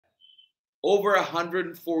Over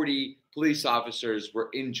 140 police officers were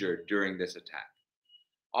injured during this attack.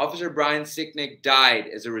 Officer Brian Sicknick died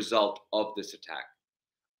as a result of this attack.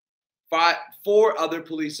 Four other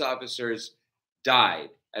police officers died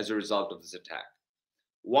as a result of this attack.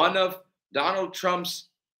 One of Donald Trump's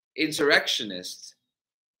insurrectionists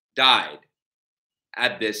died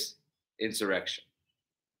at this insurrection.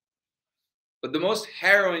 But the most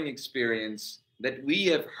harrowing experience that we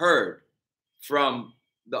have heard from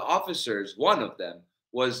the officers, one of them,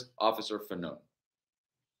 was Officer Fanone.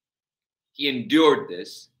 He endured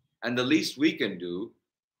this, and the least we can do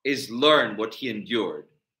is learn what he endured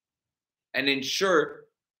and ensure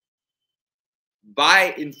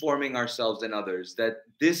by informing ourselves and others that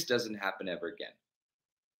this doesn't happen ever again.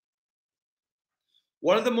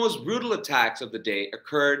 One of the most brutal attacks of the day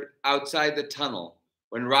occurred outside the tunnel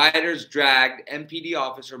when rioters dragged MPD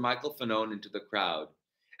officer Michael Fanone into the crowd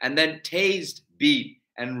and then tased, beat,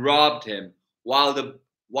 and robbed him while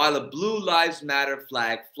a Blue Lives Matter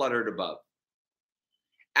flag fluttered above.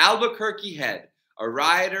 Albuquerque Head, a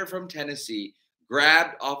rioter from Tennessee,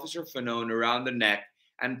 grabbed Officer Fanone around the neck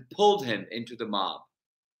and pulled him into the mob.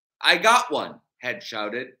 "I got one," Head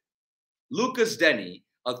shouted. Lucas Denny,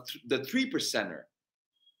 the 3%er,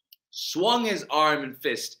 swung his arm and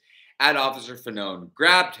fist at Officer Fanone,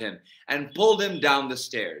 grabbed him, and pulled him down the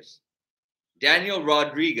stairs. Daniel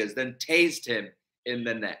Rodriguez then tased him in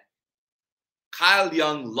the neck. Kyle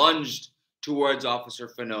Young lunged towards Officer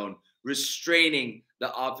Fanone, restraining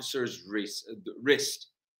the officer's wrist.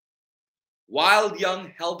 While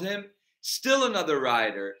Young held him, still another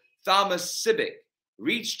rioter, Thomas Sibic,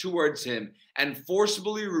 reached towards him and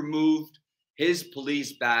forcibly removed his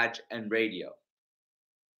police badge and radio.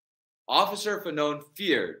 Officer Fanone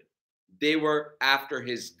feared they were after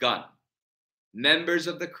his gun. Members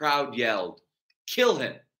of the crowd yelled, "Kill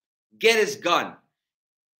him, get his gun,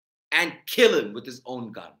 and kill him with his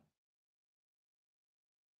own gun."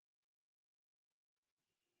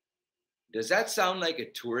 Does that sound like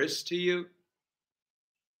a tourist to you?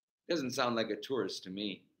 It doesn't sound like a tourist to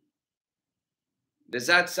me. Does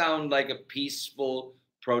that sound like a peaceful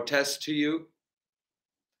protest to you?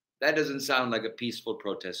 That doesn't sound like a peaceful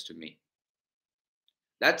protest to me.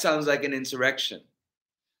 That sounds like an insurrection.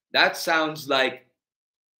 That sounds like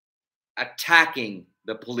attacking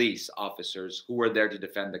the police officers who were there to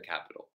defend the Capitol.